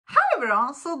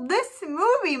everyone. So this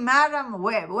movie, Madam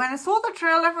Web, when I saw the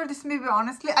trailer for this movie,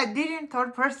 honestly, I didn't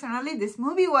thought personally this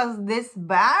movie was this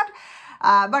bad.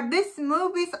 But this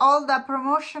movie's all the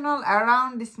promotional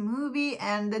around this movie,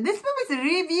 and this movie's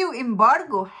review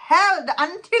embargo held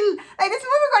until this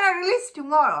movie gonna release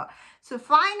tomorrow. So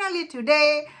finally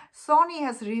today, Sony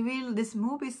has revealed this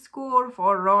movie score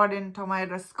for Rotten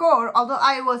Tomatoes score. Although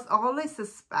I was always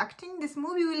suspecting this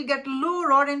movie will get low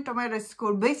Rotten Tomatoes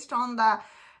score based on the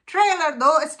trailer,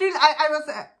 though still I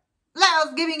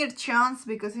was giving it a chance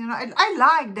because, you know, I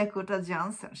like Dakota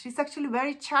Johnson. She's actually a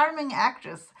very charming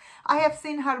actress. I have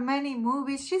seen her many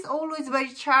movies. She's always very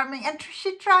charming and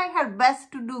she tried her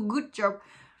best to do good job.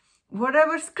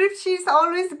 Whatever script she's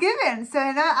always given. So,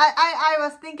 you know, I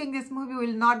was thinking this movie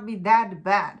will not be that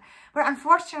bad. But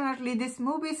unfortunately, this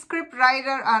movie script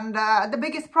writer and the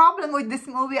biggest problem with this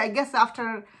movie, I guess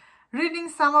after reading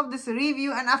some of this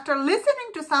review and after listening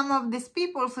to some of these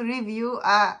people's review,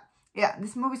 yeah,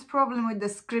 this movie's problem with the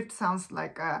script sounds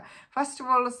like, first of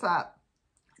all,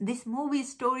 this movie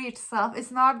story itself is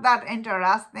not that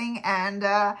interesting. And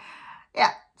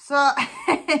yeah, so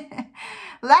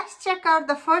let's check out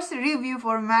the first review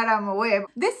for Madam Web.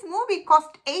 This movie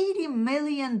cost $80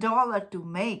 million to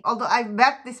make. Although I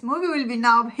bet this movie will be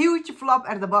now a huge flop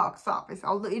at the box office.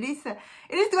 Although it is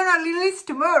gonna release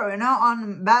tomorrow, you know,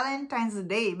 on Valentine's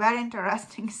Day. Very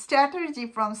interesting strategy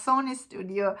from Sony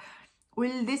Studio.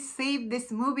 Will this save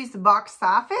this movie's box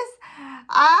office?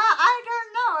 I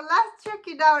don't know. Let's check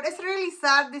it out. It's really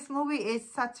sad. This movie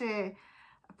is such a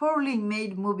poorly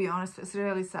made movie, honestly. It's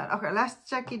really sad. Okay, let's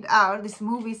check it out. This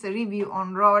movie's a review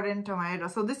on Rotten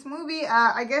Tomatoes. So this movie,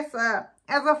 I guess,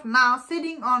 as of now,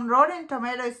 sitting on Rotten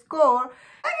Tomatoes score,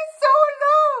 and it's so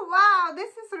low. Wow,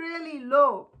 this is really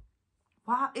low.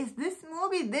 Wow, is this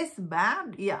movie this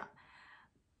bad? Yeah.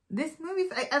 This movie,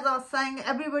 as I was saying,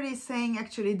 everybody is saying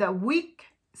actually the weak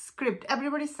script.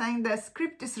 Everybody's saying the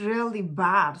script is really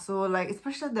bad. So like,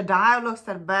 especially the dialogues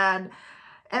are bad.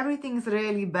 Everything's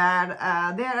really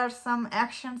bad. There are some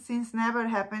action scenes never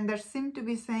happened. There seem to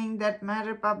be saying that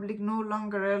matter public no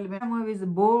longer relevant. The movie is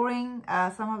boring.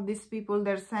 Some of these people,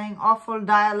 they're saying awful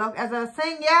dialogue. As I was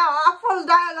saying, yeah, awful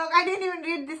dialogue. I didn't even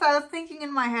read this. I was thinking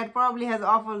in my head, probably has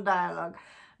awful dialogue.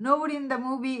 Nobody in the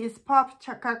movie is pop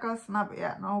chakaka snap.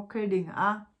 Yeah, no kidding,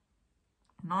 huh?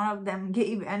 None of them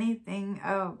gave anything.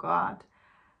 Oh God.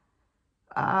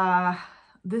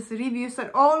 This review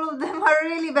said all of them are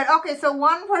really bad. Okay, so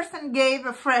one person gave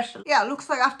a fresh. Yeah, looks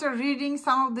like after reading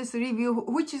some of this review,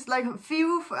 which is like a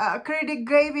few critics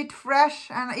gave it fresh,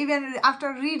 and even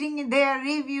after reading their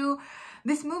review,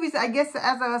 this movie, I guess,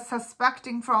 as I was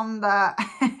suspecting from the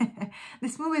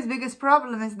this movie's biggest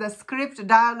problem is the script.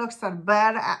 Dialogues are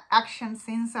bad, action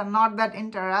scenes are not that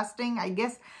interesting, I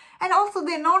guess. And also,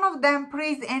 none of them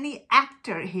praise any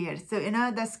actor here. So, you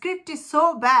know, the script is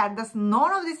so bad. There's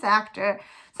none of this actor.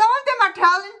 Some of them are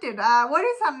talented. What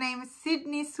is her name?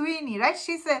 Sydney Sweeney, right?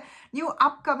 She's a new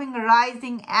upcoming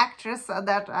rising actress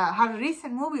that her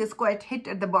recent movie is quite hit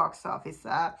at the box office.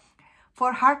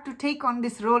 For her to take on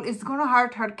this role, it's going to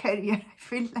hurt her career. I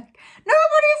feel like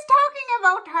nobody's talking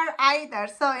about her either.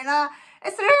 So, you know,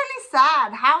 it's really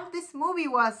sad how this movie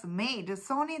was made.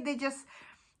 Sony, they just...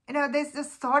 You know, they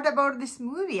just thought about this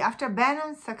movie. After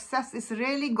Banner's success, it's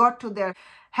really got to their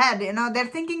head. You know, they're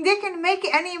thinking they can make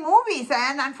any movies.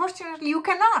 And unfortunately, you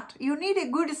cannot. You need a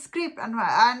good script.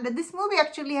 And this movie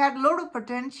actually had a lot of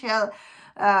potential.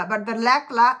 But the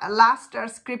lackluster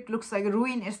script looks like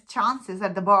ruin its chances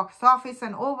at the box office.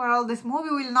 And overall, this movie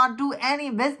will not do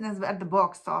any business at the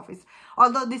box office.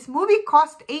 Although this movie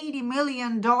cost $80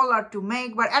 million to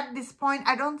make. But at this point,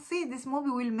 I don't see this movie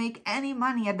will make any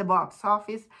money at the box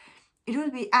office. It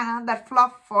will be another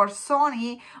flop for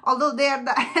Sony. Although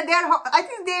I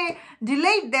think they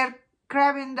delayed their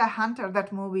Kraven the Hunter,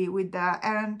 that movie with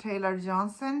Aaron Taylor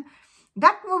Johnson.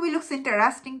 That movie looks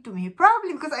interesting to me,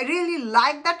 probably because I really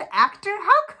like that actor.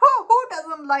 Who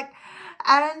doesn't like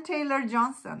Aaron Taylor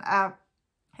Johnson?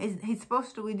 He's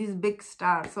supposed to be this big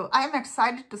star, so I'm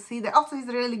excited to see that. Also, he's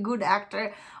a really good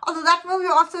actor. Although that movie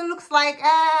also looks like,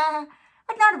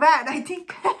 but not bad, I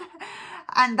think.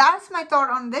 And that's my thought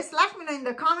on this. Let me know in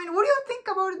the comment, what do you think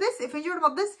about this? If you enjoyed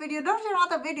about this video, don't share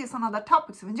other videos on other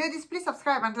topics. If you enjoyed this, please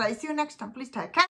subscribe. Until I see you next time, please take care.